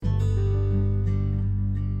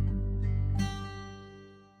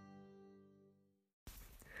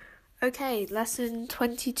Okay, lesson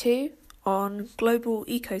 22 on global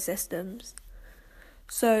ecosystems.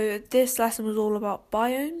 So this lesson was all about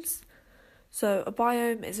biomes. So a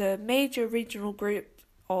biome is a major regional group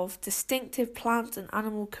of distinctive plant and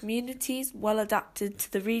animal communities well adapted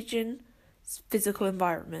to the region's physical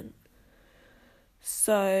environment.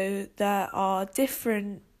 So there are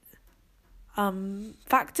different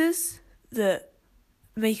factors that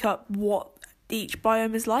make up what each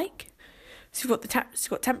biome is like. So you've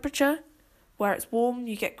got temperature. Where it's warm,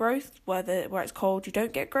 you get growth. Where it's cold, you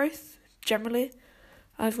don't get growth, generally.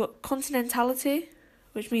 I've got continentality,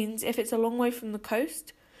 which means if it's a long way from the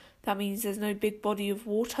coast, that means there's no big body of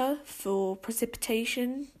water for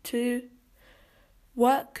precipitation to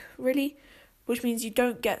work, really, which means you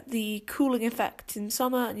don't get the cooling effect in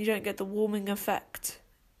summer and you don't get the warming effect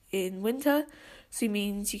in winter. So it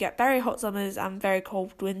means you get very hot summers and very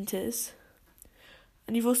cold winters.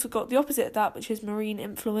 And you've also got the opposite of that, which is marine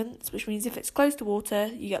influence, which means if it's close to water,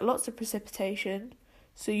 you get lots of precipitation.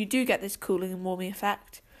 So you do get this cooling and warming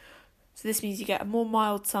effect. So this means you get a more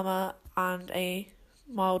mild summer and a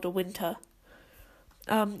milder winter.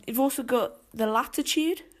 You've also got the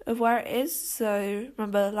latitude of where it is. So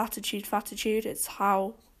remember, latitude, fatitude, it's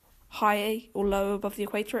how high or low above the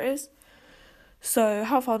equator it is. So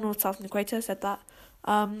how far north, south, and equator, I said that.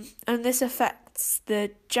 And this affects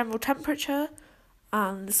the general temperature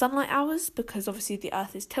and the sunlight hours, because obviously the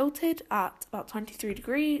Earth is tilted at about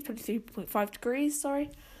 23.5 degrees,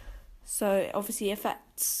 So it obviously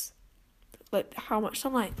affects how much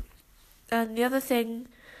sunlight. And another thing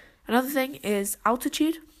is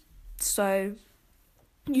altitude. So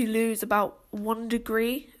you lose about 1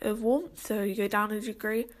 degree of warmth, so you go down a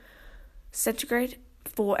degree centigrade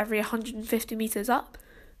for every 150 meters up.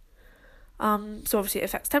 So obviously it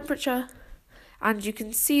affects temperature. And you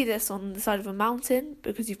can see this on the side of a mountain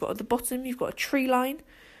because you've got at the bottom, you've got a tree line,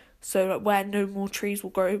 so where no more trees will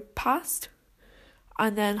grow past.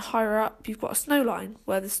 And then higher up, you've got a snow line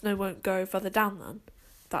where the snow won't go further down then.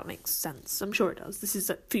 That makes sense. I'm sure it does. This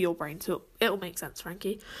is for your brain, so it'll make sense,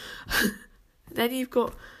 Frankie. Then you've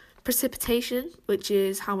got precipitation, which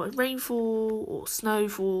is how much rainfall or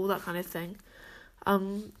snowfall, that kind of thing,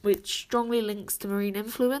 which strongly links to marine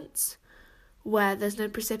influence. Where there's no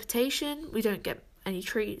precipitation, we don't get any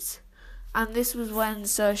trees. And this was when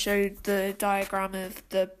Sir showed the diagram of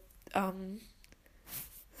the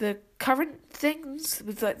current things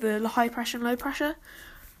with the high pressure and low pressure.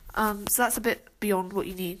 So that's a bit beyond what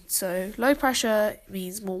you need. So low pressure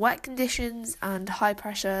means more wet conditions and high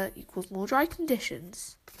pressure equals more dry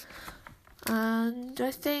conditions. And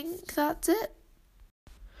I think that's it.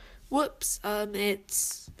 Whoops,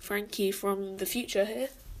 it's Frankie from the future here.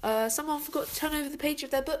 Someone forgot to turn over the page of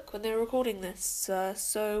their book when they were recording this,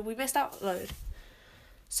 so we missed out a load.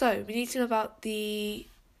 So, we need to know about the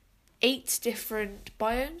 8 different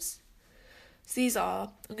biomes. So these are,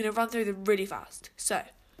 I'm going to run through them really fast. So,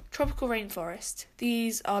 tropical rainforest.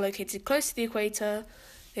 These are located close to the equator.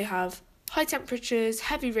 They have high temperatures,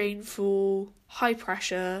 heavy rainfall, high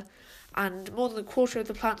pressure, and more than a quarter of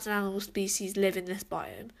the plants and animal species live in this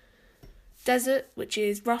biome. Desert, which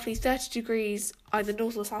is roughly 30 degrees either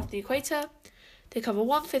north or south of the equator. They cover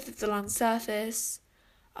 1/5 of the land's surface.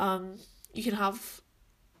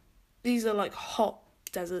 These are like hot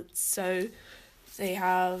deserts, so they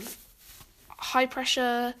have high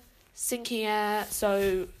pressure, sinking air,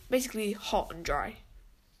 so basically hot and dry.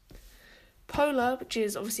 Polar, which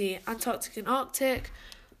is obviously Antarctic and Arctic.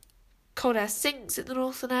 Cold air sinks at the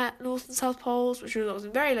north and south poles, which results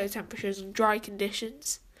in very low temperatures and dry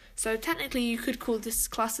conditions. So technically you could call this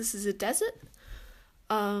as a desert.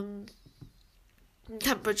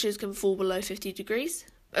 Temperatures can fall below 50 degrees.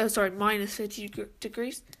 Minus 50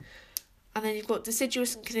 degrees. And then you've got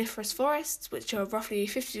deciduous and coniferous forests, which are roughly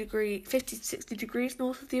 50 to 60 degrees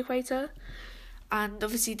north of the equator. And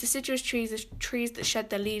obviously deciduous trees are trees that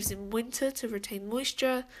shed their leaves in winter to retain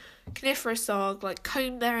moisture. Coniferous are like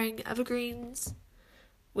cone-bearing evergreens,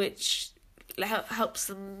 which helps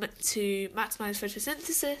them to maximise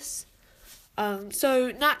photosynthesis.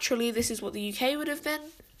 So naturally this is what the UK would have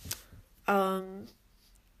been.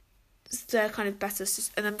 They're kind of better,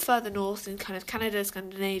 and then further north in kind of Canada,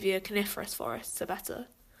 Scandinavia, coniferous forests are better.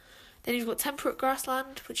 Then you've got temperate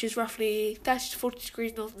grassland, which is roughly 30 to 40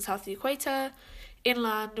 degrees north and south of the equator,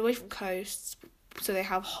 inland, away from coasts, so they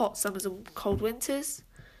have hot summers and cold winters.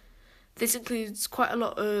 This includes quite a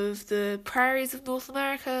lot of the prairies of North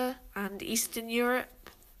America and Eastern Europe,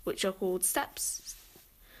 which are called steppes.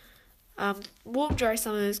 Warm, dry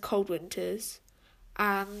summers, cold winters,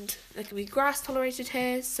 and there can be grass tolerated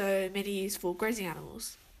here, so mainly used for grazing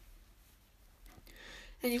animals.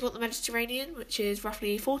 Then you've got the Mediterranean, which is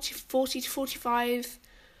roughly 40 to 45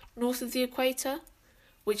 north of the equator,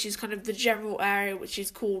 which is kind of the general area which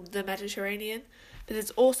is called the Mediterranean. But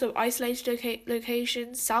there's also isolated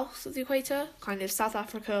locations south of the equator, kind of South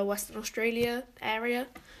Africa, Western Australia area.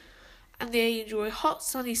 And they enjoy hot,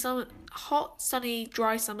 sunny,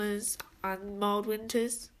 dry summers and mild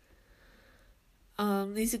winters.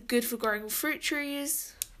 These are good for growing fruit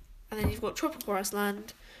trees. And then you've got tropical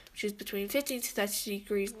grassland, which is between 15 to 30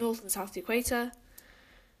 degrees north and south of the equator.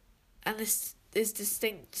 And this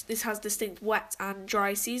has distinct wet and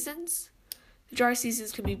dry seasons. The dry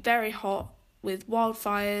seasons can be very hot, with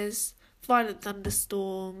wildfires, violent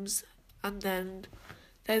thunderstorms, and then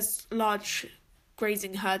there's large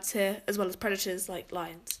grazing herds here, as well as predators like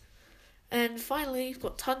lions. And finally, you've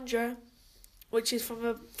got tundra, which is from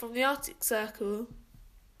the Arctic Circle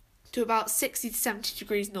to about 60 to 70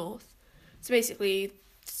 degrees north. So basically,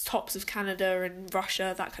 tops of Canada and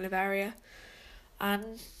Russia, that kind of area.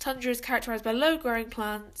 And tundra is characterised by low-growing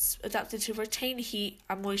plants adapted to retain heat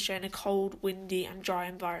and moisture in a cold, windy and dry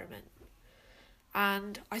environment.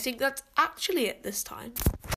 And I think that's actually it this time.